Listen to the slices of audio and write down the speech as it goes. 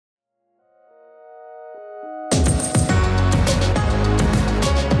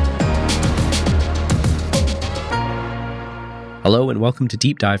Hello and welcome to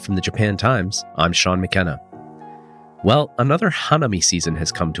Deep Dive from the Japan Times. I'm Sean McKenna. Well, another Hanami season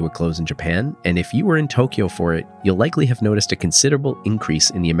has come to a close in Japan, and if you were in Tokyo for it, you'll likely have noticed a considerable increase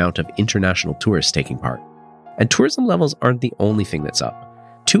in the amount of international tourists taking part. And tourism levels aren't the only thing that's up.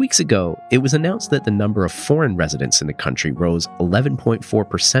 2 weeks ago, it was announced that the number of foreign residents in the country rose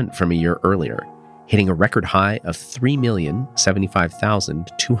 11.4% from a year earlier, hitting a record high of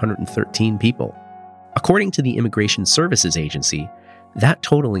 3,075,213 people. According to the Immigration Services Agency, that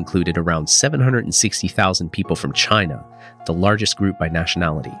total included around 760,000 people from China, the largest group by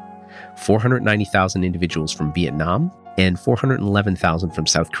nationality, 490,000 individuals from Vietnam, and 411,000 from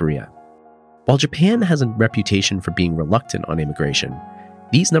South Korea. While Japan has a reputation for being reluctant on immigration,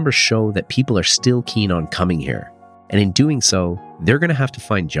 these numbers show that people are still keen on coming here. And in doing so, they're going to have to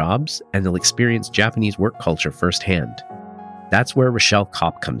find jobs and they'll experience Japanese work culture firsthand. That's where Rochelle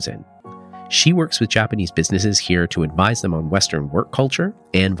Kopp comes in. She works with Japanese businesses here to advise them on Western work culture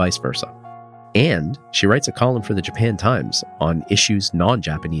and vice versa. And she writes a column for the Japan Times on issues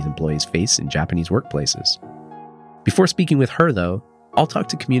non-Japanese employees face in Japanese workplaces. Before speaking with her, though, I'll talk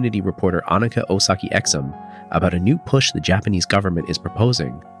to community reporter Annika Osaki-Exum about a new push the Japanese government is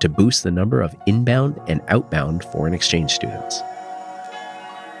proposing to boost the number of inbound and outbound foreign exchange students.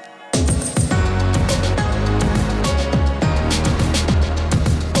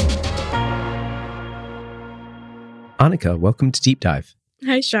 Annika, welcome to Deep Dive.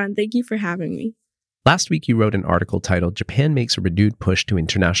 Hi, Sean. Thank you for having me. Last week, you wrote an article titled, "Japan Makes a Renewed Push to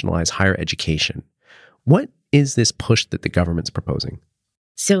Internationalize Higher Education." What is this push that the government's proposing?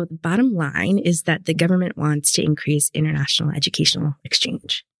 So the bottom line is that the government wants to increase international educational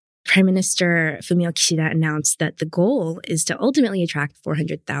exchange. Prime Minister Fumio Kishida announced that the goal is to ultimately attract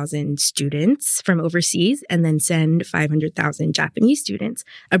 400,000 students from overseas and then send 500,000 Japanese students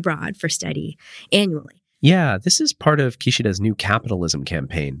abroad for study annually. Yeah, this is part of Kishida's new capitalism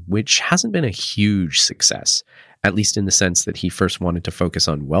campaign, which hasn't been a huge success, at least in the sense that he first wanted to focus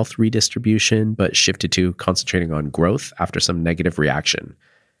on wealth redistribution, but shifted to concentrating on growth after some negative reaction.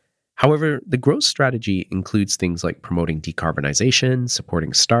 However, the growth strategy includes things like promoting decarbonization,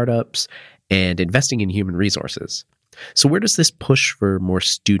 supporting startups, and investing in human resources. So where does this push for more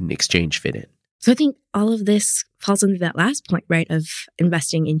student exchange fit in? So I think all of this falls under that last point, right, of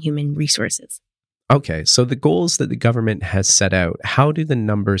investing in human resources. Okay, so the goals that the government has set out, how do the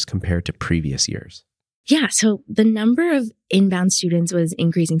numbers compare to previous years? Yeah, so the number of inbound students was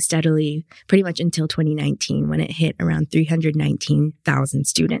increasing steadily pretty much until 2019 when it hit around 319,000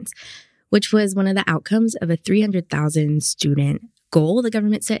 students, which was one of the outcomes of a 300,000 student goal the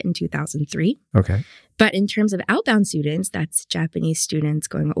government set in 2003. Okay. But in terms of outbound students, that's Japanese students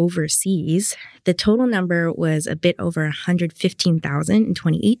going overseas, the total number was a bit over 115,000 in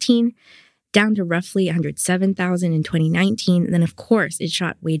 2018, down to roughly 107,000 in 2019. And then, of course, it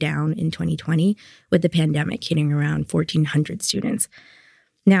shot way down in 2020 with the pandemic hitting around 1,400 students.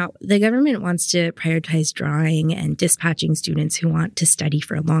 Now, the government wants to prioritize drawing and dispatching students who want to study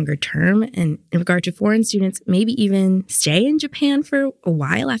for a longer term. And in regard to foreign students, maybe even stay in Japan for a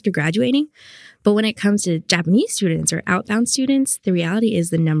while after graduating. But when it comes to Japanese students or outbound students, the reality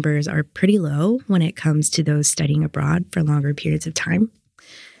is the numbers are pretty low when it comes to those studying abroad for longer periods of time.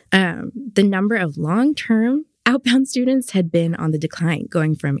 The number of long-term outbound students had been on the decline,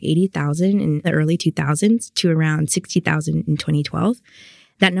 going from 80,000 in the early 2000s to around 60,000 in 2012.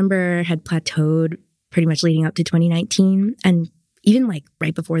 That number had plateaued pretty much leading up to 2019. And even like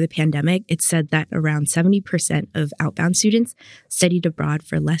right before the pandemic, it said that around 70% of outbound students studied abroad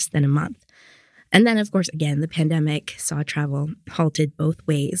for less than a month. And then, of course, again, the pandemic saw travel halted both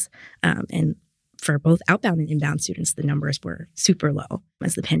ways. And for both outbound and inbound students, the numbers were super low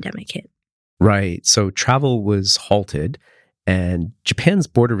as the pandemic hit. Right. So travel was halted, and Japan's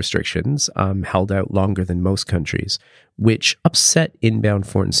border restrictions held out longer than most countries, which upset inbound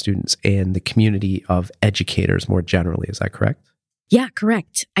foreign students and the community of educators more generally. Is that correct? Yeah,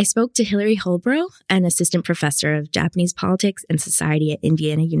 correct. I spoke to Hilary Holbrow, an assistant professor of Japanese politics and society at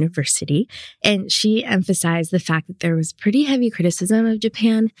Indiana University, and she emphasized the fact that there was pretty heavy criticism of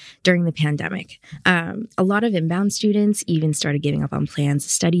Japan during the pandemic. A lot of inbound students even started giving up on plans to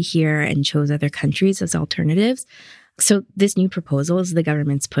study here and chose other countries as alternatives. So this new proposal is the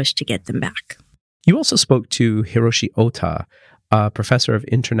government's push to get them back. You also spoke to Hiroshi Ota, a professor of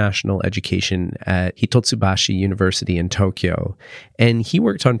international education at Hitotsubashi University in Tokyo, and he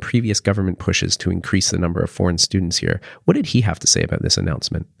worked on previous government pushes to increase the number of foreign students here. What did he have to say about this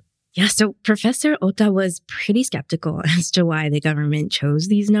announcement? Yeah, so Professor Ota was pretty skeptical as to why the government chose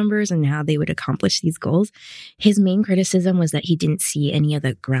these numbers and how they would accomplish these goals. His main criticism was that he didn't see any of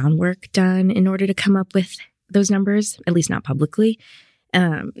the groundwork done in order to come up with those numbers, at least not publicly.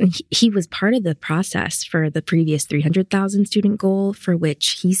 He was part of the process for the previous 300,000 student goal, for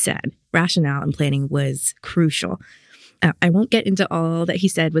which he said rationale and planning was crucial. I won't get into all that he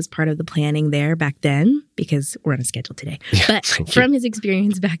said was part of the planning there back then, because we're on a schedule today. Yeah, but from his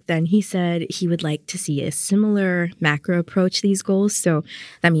experience back then, he said he would like to see a similar macro approach to these goals. So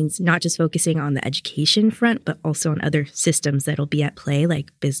that means not just focusing on the education front, but also on other systems that'll be at play,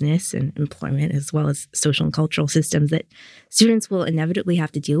 like business and employment, as well as social and cultural systems that students will inevitably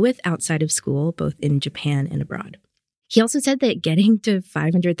have to deal with outside of school, both in Japan and abroad. He also said that getting to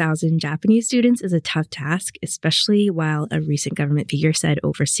 500,000 Japanese students is a tough task, especially while a recent government figure said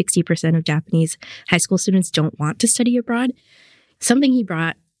over 60% of Japanese high school students don't want to study abroad. Something he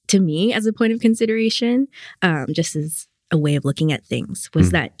brought to me as a point of consideration, just as a way of looking at things,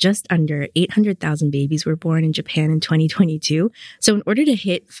 was that just under 800,000 babies were born in Japan in 2022. So in order to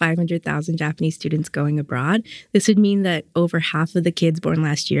hit 500,000 Japanese students going abroad, this would mean that over half of the kids born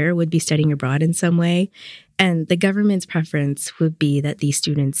last year would be studying abroad in some way. And the government's preference would be that these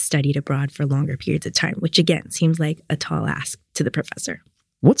students studied abroad for longer periods of time, which again seems like a tall ask to the professor.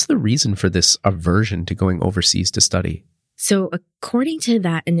 What's the reason for this aversion to going overseas to study? So according to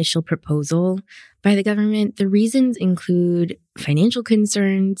that initial proposal by the government, the reasons include financial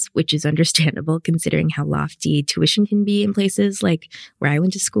concerns, which is understandable considering how lofty tuition can be in places like where I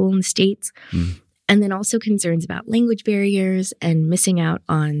went to school in the States. And then also concerns about language barriers and missing out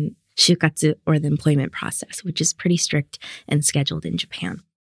on shukatsu, or the employment process, which is pretty strict and scheduled in Japan.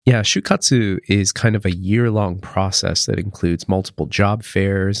 Yeah, shukatsu is kind of a year-long process that includes multiple job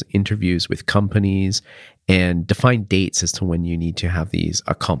fairs, interviews with companies, and defined dates as to when you need to have these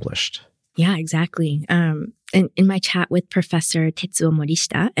accomplished. Yeah, exactly. And in my chat with Professor Tetsuo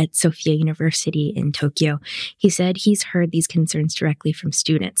Morishita at Sophia University in Tokyo, he said he's heard these concerns directly from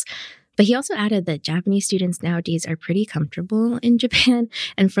students. But he also added that Japanese students nowadays are pretty comfortable in Japan.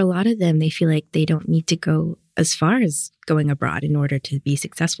 And for a lot of them, they feel like they don't need to go as far as going abroad in order to be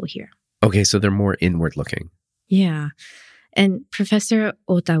successful here. Okay, so they're more inward looking. Yeah. And Professor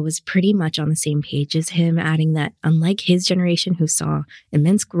Ota was pretty much on the same page as him, adding that unlike his generation who saw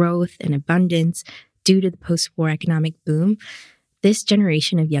immense growth and abundance due to the post-war economic boom, this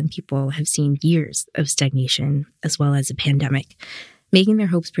generation of young people have seen years of stagnation as well as a pandemic, making their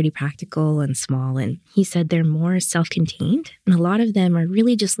hopes pretty practical and small. And he said they're more self-contained, and a lot of them are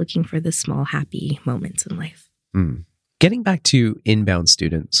really just looking for the small, happy moments in life. Getting back to inbound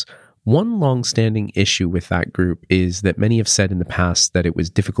students, one long-standing issue with that group is that many have said in the past that it was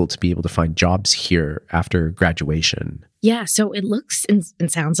difficult to be able to find jobs here after graduation. Yeah, so it looks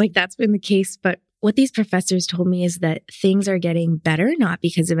and sounds like that's been the case, but what these professors told me is that things are getting better, not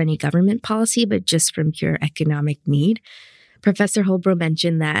because of any government policy, but just from pure economic need. Professor Holbrow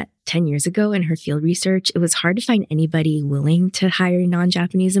mentioned that 10 years ago in her field research, it was hard to find anybody willing to hire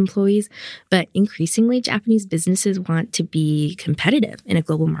non-Japanese employees, but increasingly Japanese businesses want to be competitive in a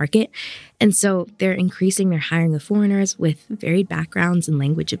global market. And so they're increasing their hiring of foreigners with varied backgrounds and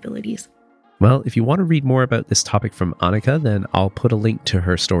language abilities. Well, if you want to read more about this topic from Annika, then I'll put a link to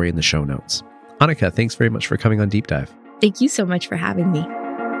her story in the show notes. Annika, thanks very much for coming on Deep Dive. Thank you so much for having me.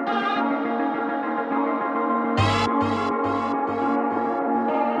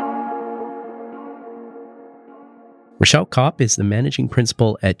 Rochelle Kopp is the managing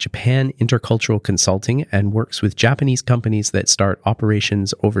principal at Japan Intercultural Consulting and works with Japanese companies that start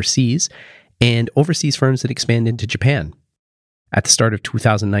operations overseas and overseas firms that expand into Japan. At the start of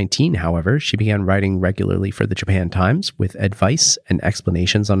 2019, however, she began writing regularly for the Japan Times with advice and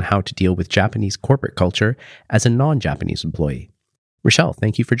explanations on how to deal with Japanese corporate culture as a non-Japanese employee. Rochelle,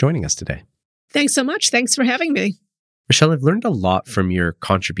 thank you for joining us today. Thanks so much. Thanks for having me. Rochelle, I've learned a lot from your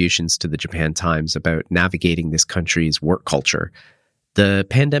contributions to the Japan Times about navigating this country's work culture. The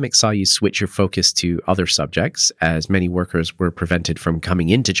pandemic saw you switch your focus to other subjects, as many workers were prevented from coming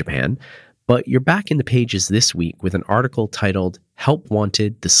into Japan. But you're back in the pages this week with an article titled Help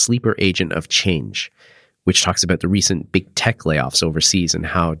Wanted, the Sleeper Agent of Change, which talks about the recent big tech layoffs overseas and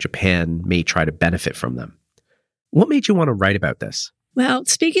how Japan may try to benefit from them. What made you want to write about this? Well,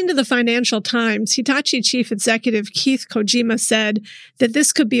 speaking to the Financial Times, Hitachi Chief Executive Keith Kojima said that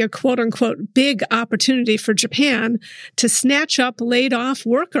this could be a quote-unquote big opportunity for Japan to snatch up laid-off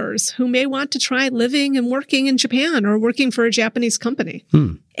workers who may want to try living and working in Japan or working for a Japanese company.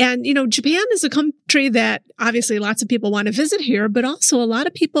 And, Japan is a country that obviously lots of people want to visit here, but also a lot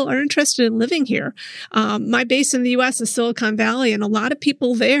of people are interested in living here. My base in the U.S. is Silicon Valley, and a lot of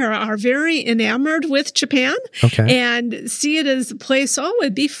people there are very enamored with Japan and see it as a place,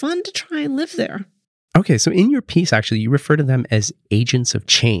 it'd be fun to try and live there. Okay, so in your piece, actually, you refer to them as agents of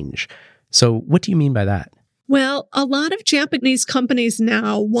change. So what do you mean by that? Well, a lot of Japanese companies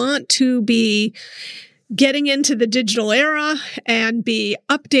now want to be getting into the digital era and be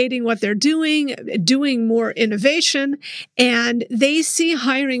updating what they're doing more innovation, and they see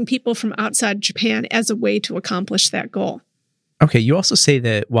hiring people from outside Japan as a way to accomplish that goal. Okay, you also say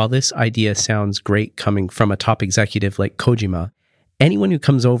that while this idea sounds great coming from a top executive like Kojima, anyone who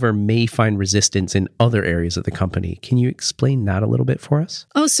comes over may find resistance in other areas of the company. Can you explain that a little bit for us?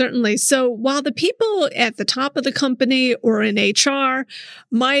 Oh, certainly. So while the people at the top of the company or in HR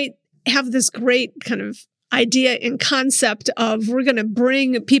might have this great kind of idea and concept of we're going to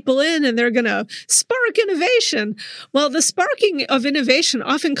bring people in and they're going to spark innovation. Well, the sparking of innovation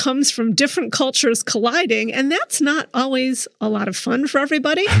often comes from different cultures colliding, and that's not always a lot of fun for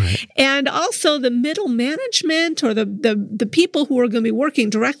everybody. And also the middle management or the people who are going to be working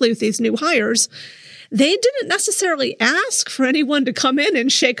directly with these new hires, they didn't necessarily ask for anyone to come in and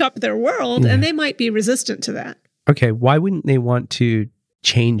shake up their world, and they might be resistant to that. Okay, why wouldn't they want to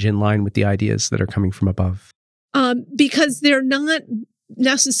change in line with the ideas that are coming from above? Because they're not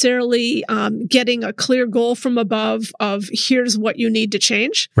necessarily getting a clear goal from above of here's what you need to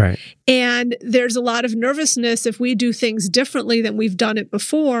change. Right. And there's a lot of nervousness if we do things differently than we've done it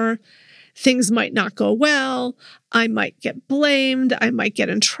before. Things might not go well. I might get blamed. I might get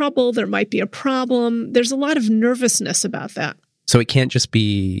in trouble. There might be a problem. There's a lot of nervousness about that. So it can't just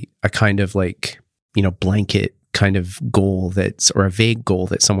be a kind of blanket kind of goal or a vague goal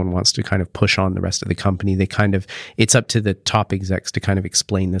that someone wants to kind of push on the rest of the company. It's up to the top execs to kind of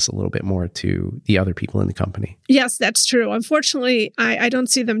explain this a little bit more to the other people in the company. Yes, that's true. Unfortunately, I don't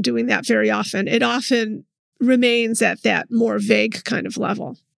see them doing that very often. It often remains at that more vague kind of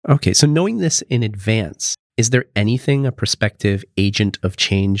level. Okay, so knowing this in advance, is there anything a prospective agent of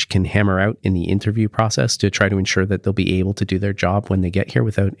change can hammer out in the interview process to try to ensure that they'll be able to do their job when they get here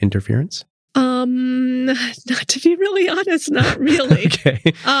without interference? Not to be really honest, not really.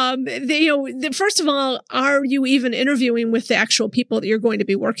 Okay. First of all, are you even interviewing with the actual people that you're going to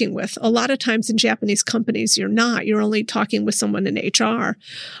be working with? A lot of times in Japanese companies, you're not. You're only talking with someone in HR.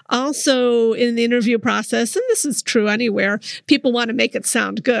 Also, in the interview process, and this is true anywhere, people want to make it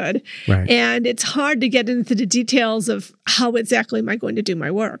sound good. Right. And it's hard to get into the details of how exactly am I going to do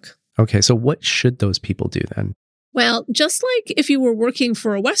my work. Okay, so what should those people do then? Well, just like if you were working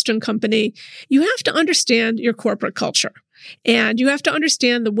for a Western company, you have to understand your corporate culture and you have to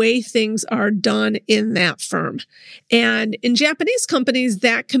understand the way things are done in that firm. And in Japanese companies,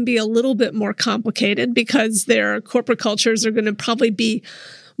 that can be a little bit more complicated because their corporate cultures are going to probably be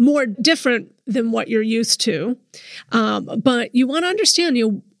more different than what you're used to. But you want to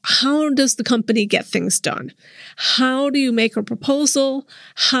understand, how does the company get things done? How do you make a proposal?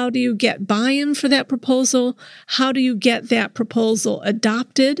 How do you get buy-in for that proposal? How do you get that proposal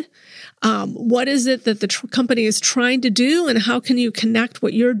adopted? What is it that the company is trying to do, and how can you connect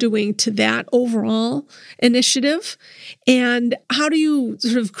what you're doing to that overall initiative? And how do you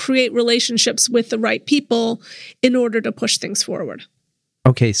sort of create relationships with the right people in order to push things forward?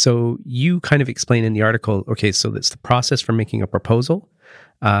 Okay, so you kind of explain in the article, okay, so that's the process for making a proposal,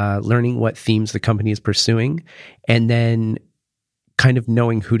 learning what themes the company is pursuing, and then kind of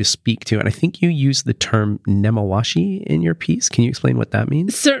knowing who to speak to. And I think you use the term nemawashi in your piece. Can you explain what that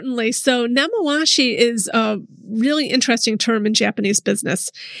means? Certainly. So nemawashi is a really interesting term in Japanese business.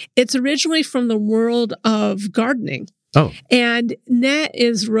 It's originally from the world of gardening. Oh. And ne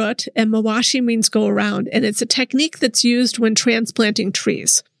is root and mawashi means go around. And it's a technique that's used when transplanting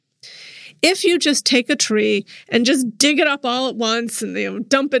trees. If you just take a tree and just dig it up all at once and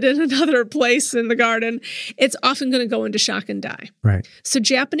dump it in another place in the garden, it's often going to go into shock and die. Right. So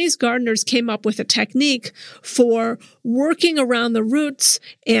Japanese gardeners came up with a technique for working around the roots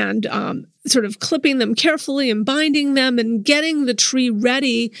and sort of clipping them carefully and binding them and getting the tree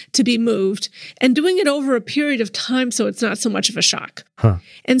ready to be moved and doing it over a period of time so it's not so much of a shock. Huh.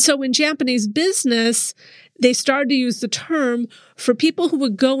 And so in Japanese business, they started to use the term for people who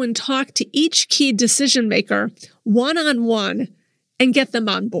would go and talk to each key decision maker one-on-one and get them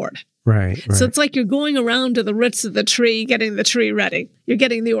on board. Right. So it's like you're going around to the roots of the tree, getting the tree ready. You're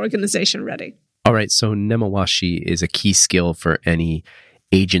getting the organization ready. All right. So nemawashi is a key skill for any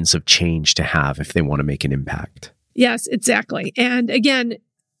agents of change to have if they want to make an impact. Yes, exactly. And again,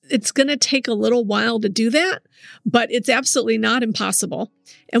 it's going to take a little while to do that, but it's absolutely not impossible.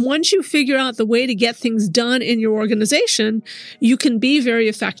 And once you figure out the way to get things done in your organization, you can be very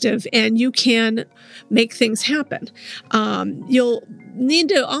effective and you can make things happen. You'll need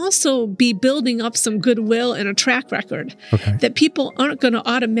to also be building up some goodwill and a track record that people aren't going to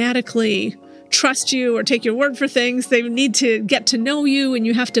automatically trust you or take your word for things. They need to get to know you, and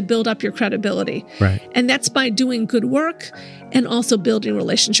you have to build up your credibility. Right. And that's by doing good work and also building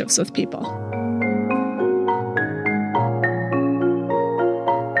relationships with people.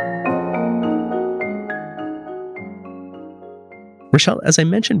 Rochelle, as I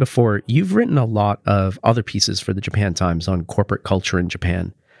mentioned before, you've written a lot of other pieces for the Japan Times on corporate culture in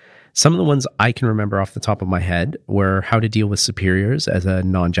Japan. Some of the ones I can remember off the top of my head were how to deal with superiors as a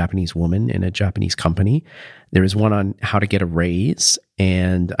non-Japanese woman in a Japanese company. There was one on how to get a raise,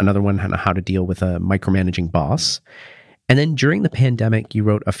 and another one on how to deal with a micromanaging boss. And then during the pandemic, you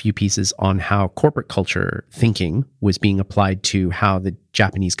wrote a few pieces on how corporate culture thinking was being applied to how the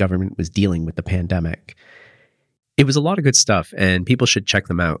Japanese government was dealing with the pandemic. It was a lot of good stuff, and people should check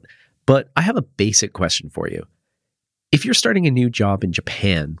them out. But I have a basic question for you. If you're starting a new job in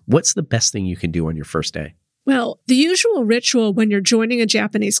Japan, what's the best thing you can do on your first day? Well, the usual ritual when you're joining a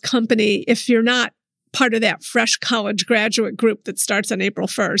Japanese company, if you're not part of that fresh college graduate group that starts on April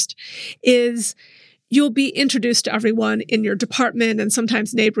 1st, is you'll be introduced to everyone in your department and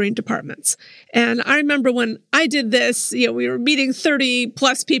sometimes neighboring departments. And I remember when I did this, we were meeting 30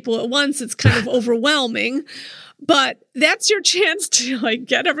 plus people at once. It's kind of overwhelming. But that's your chance to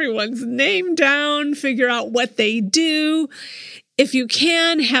get everyone's name down, figure out what they do. If you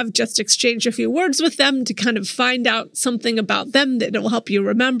can, have just exchange a few words with them to kind of find out something about them that will help you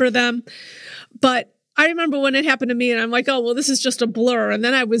remember them. But I remember when it happened to me and I'm like, oh, well, this is just a blur. And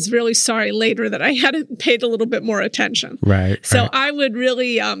then I was really sorry later that I hadn't paid a little bit more attention. Right. So I would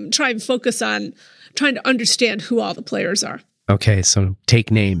really try and focus on trying to understand who all the players are. Okay, so take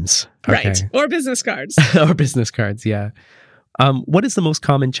names. Okay. Right. Or business cards. Or business cards, yeah. What is the most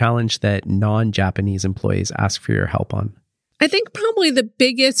common challenge that non-Japanese employees ask for your help on? I think probably the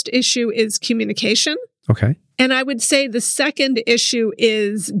biggest issue is communication. Okay. And I would say the second issue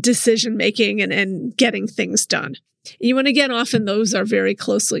is decision-making and getting things done. And again, often those are very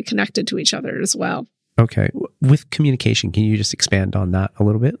closely connected to each other as well. Okay. With communication, can you just expand on that a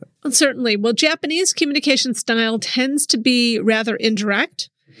little bit? Well, certainly. Well, Japanese communication style tends to be rather indirect,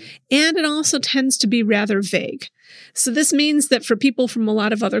 and it also tends to be rather vague. So this means that for people from a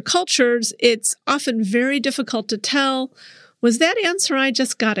lot of other cultures, it's often very difficult to tell, was that answer I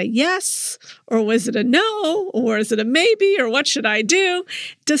just got a yes, or was it a no, or is it a maybe, or what should I do?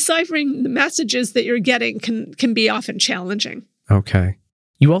 Deciphering the messages that you're getting can be often challenging. Okay.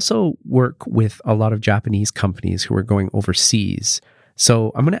 You also work with a lot of Japanese companies who are going overseas.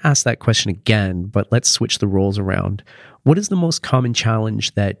 So I'm going to ask that question again, but let's switch the roles around. What is the most common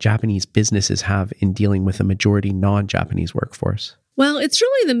challenge that Japanese businesses have in dealing with a majority non-Japanese workforce? Well, it's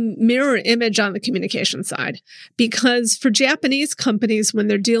really the mirror image on the communication side, because for Japanese companies, when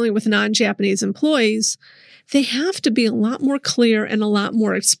they're dealing with non-Japanese employees, they have to be a lot more clear and a lot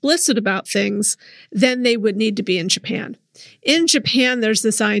more explicit about things than they would need to be in Japan. In Japan, there's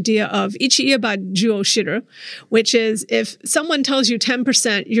this idea of ichiiba juoshiru, which is if someone tells you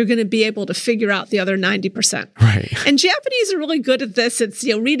 10%, you're going to be able to figure out the other 90%. Right. And Japanese are really good at this. It's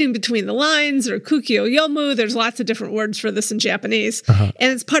reading between the lines or kukyo yomu. There's lots of different words for this in Japanese, and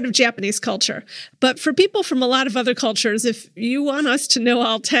it's part of Japanese culture. But for people from a lot of other cultures, if you want us to know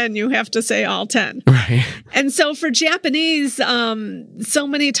all 10, you have to say all 10. Right. And so for Japanese, so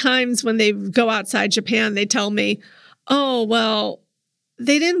many times when they go outside Japan, they tell me, oh, well,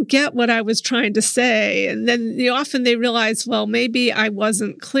 they didn't get what I was trying to say. And then often they realize, well, maybe I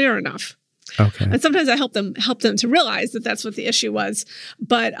wasn't clear enough. Okay. And sometimes I help them to realize that that's what the issue was.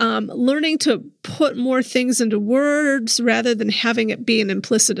 But learning to put more things into words rather than having it be an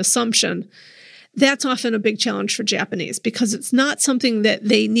implicit assumption, that's often a big challenge for Japanese because it's not something that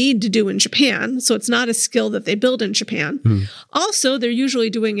they need to do in Japan. So it's not a skill that they build in Japan. Also, they're usually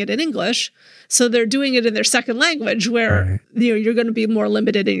doing it in English. So they're doing it in their second language where you're going to be more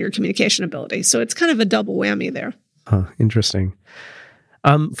limited in your communication ability. So it's kind of a double whammy there. Interesting.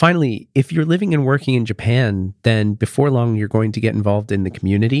 Finally, if you're living and working in Japan, then before long, you're going to get involved in the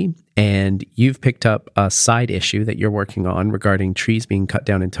community. And you've picked up a side issue that you're working on regarding trees being cut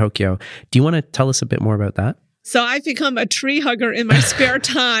down in Tokyo. Do you want to tell us a bit more about that? So I've become a tree hugger in my spare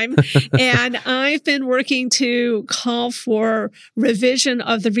time, and I've been working to call for revision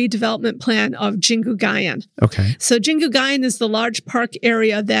of the redevelopment plan of Jingu-gayen. Okay. So Jingu-gayen is the large park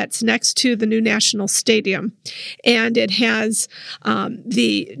area that's next to the new National Stadium, and it has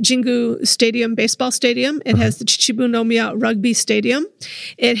the Jingu Stadium baseball stadium. It has the Chichibu-no-miya rugby stadium.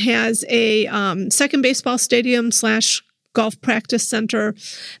 It has a second baseball stadium / golf practice center,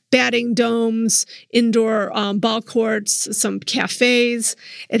 batting domes, indoor ball courts, some cafes.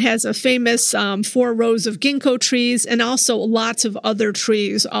 It has a famous 4 rows of ginkgo trees and also lots of other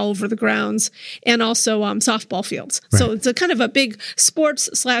trees all over the grounds, and also softball fields. Right. So it's a kind of a big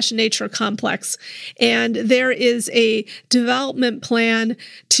sports/nature complex. And there is a development plan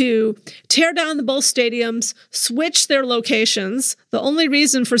to tear down the both stadiums, switch their locations. The only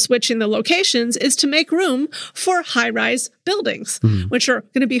reason for switching the locations is to make room for high-rise buildings, which are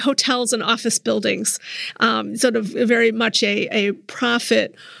going to be hotels and office buildings, sort of very much a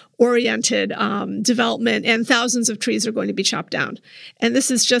profit-oriented development, and thousands of trees are going to be chopped down. And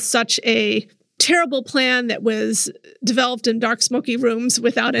this is just such a terrible plan that was developed in dark, smoky rooms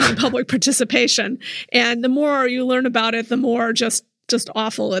without any public participation. And the more you learn about it, the more just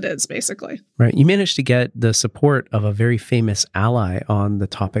awful it is, basically. Right. You managed to get the support of a very famous ally on the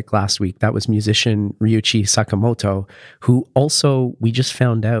topic last week. That was musician Ryuichi Sakamoto, who also, we just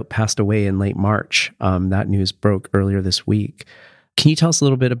found out, passed away in late March. That news broke earlier this week. Can you tell us a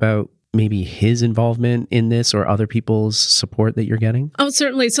little bit about maybe his involvement in this or other people's support that you're getting? Oh,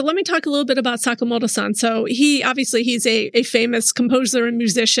 certainly. So let me talk a little bit about Sakamoto-san. So he's a famous composer and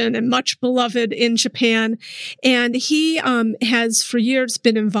musician and much beloved in Japan. And he has for years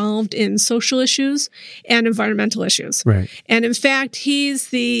been involved in social issues and environmental issues. Right. And in fact, he's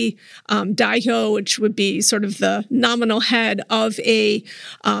the daihyo, which would be sort of the nominal head of a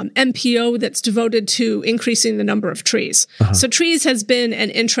NPO that's devoted to increasing the number of trees. Uh-huh. So trees has been an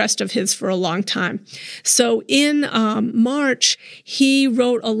interest of his for a long time. So in March, he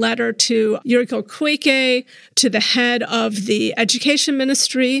wrote a letter to Yuriko Koike, to the head of the education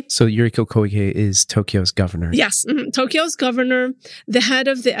ministry. So Yuriko Koike is Tokyo's governor. Yes, Tokyo's governor, the head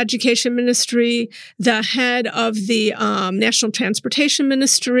of the education ministry, the head of the national transportation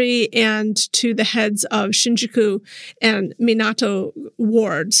ministry, and to the heads of Shinjuku and Minato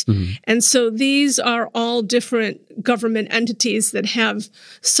wards. Mm-hmm. And so these are all different government entities that have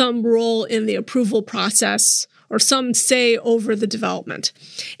some role in the approval process or some say over the development.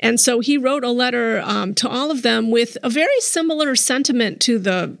 And so he wrote a letter to all of them with a very similar sentiment to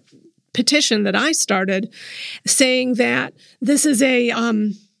the petition that I started, saying that this is a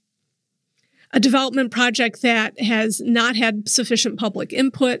development project that has not had sufficient public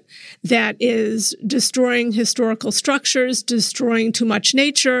input, that is destroying historical structures, destroying too much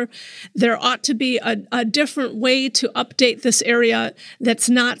nature. There ought to be a different way to update this area that's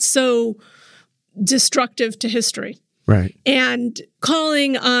not so destructive to history. Right. And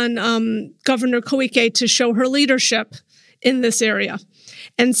calling on Governor Koike to show her leadership in this area.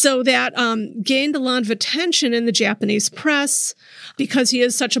 And so that gained a lot of attention in the Japanese press because he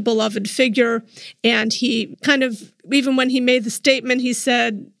is such a beloved figure. And he kind of, even when he made the statement, he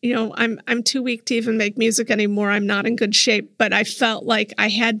said, I'm too weak to even make music anymore. I'm not in good shape. But I felt like I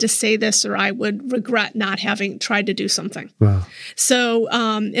had to say this or I would regret not having tried to do something. Wow. So,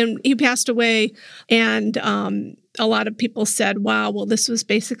 and he passed away, and a lot of people said, wow, well, this was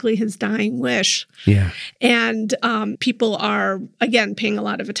basically his dying wish. Yeah. And people are, again, paying a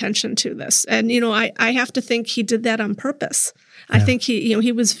lot of attention to this. And, I have to think he did that on purpose. Yeah. I think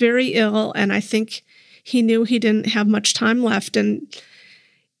he was very ill, and I think he knew he didn't have much time left. And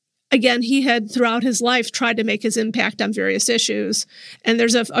again, he had throughout his life tried to make his impact on various issues. And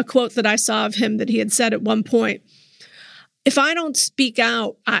there's a quote that I saw of him that he had said at one point, if I don't speak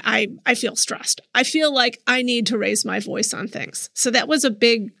out, I feel stressed. I feel like I need to raise my voice on things. So that was a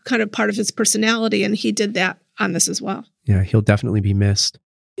big kind of part of his personality, and he did that on this as well. Yeah, he'll definitely be missed.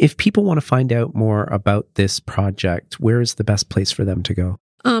 If people want to find out more about this project, where is the best place for them to go?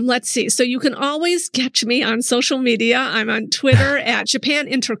 Let's see. So you can always catch me on social media. I'm on Twitter at Japan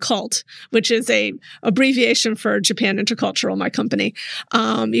Intercult, which is a abbreviation for Japan Intercultural, my company.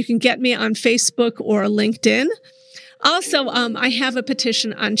 You can get me on Facebook or LinkedIn. Also, I have a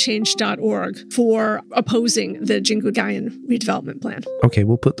petition on change.org for opposing the Jingugayan redevelopment plan. Okay,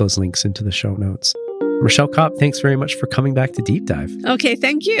 we'll put those links into the show notes. Rochelle Kopp, thanks very much for coming back to Deep Dive. Okay,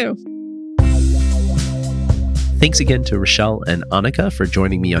 thank you. Thanks again to Rochelle and Annika for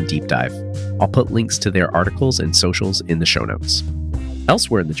joining me on Deep Dive. I'll put links to their articles and socials in the show notes.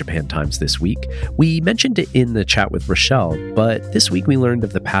 Elsewhere in the Japan Times this week, we mentioned it in the chat with Rochelle, but this week we learned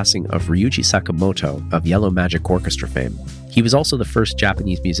of the passing of Ryuichi Sakamoto of Yellow Magic Orchestra fame. He was also the first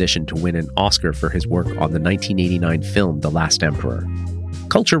Japanese musician to win an Oscar for his work on the 1989 film The Last Emperor.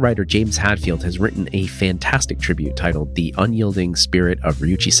 Culture writer James Hadfield has written a fantastic tribute titled The Unyielding Spirit of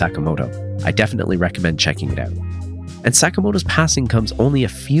Ryuichi Sakamoto. I definitely recommend checking it out. And Sakamoto's passing comes only a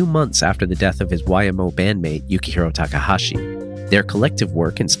few months after the death of his YMO bandmate Yukihiro Takahashi. Their collective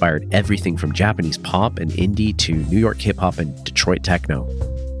work inspired everything from Japanese pop and indie to New York hip-hop and Detroit techno.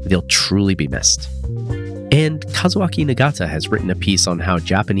 They'll truly be missed. And Kazuaki Nagata has written a piece on how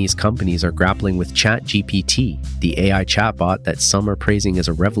Japanese companies are grappling with ChatGPT, the AI chatbot that some are praising as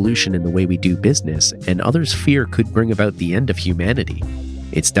a revolution in the way we do business, and others fear could bring about the end of humanity.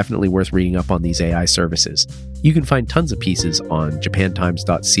 It's definitely worth reading up on these AI services. You can find tons of pieces on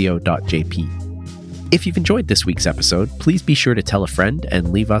japantimes.co.jp. If you've enjoyed this week's episode, please be sure to tell a friend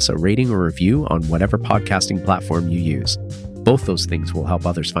and leave us a rating or review on whatever podcasting platform you use. Both those things will help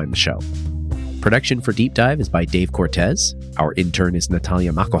others find the show. Production for Deep Dive is by Dave Cortez. Our intern is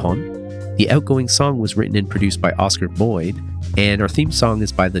Natalia Macajon. The outgoing song was written and produced by Oscar Boyd, and our theme song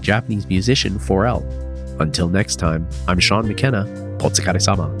is by the Japanese musician 4L. Until next time, I'm Sean McKenna.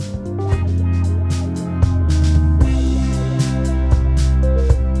 Potsukare-sama.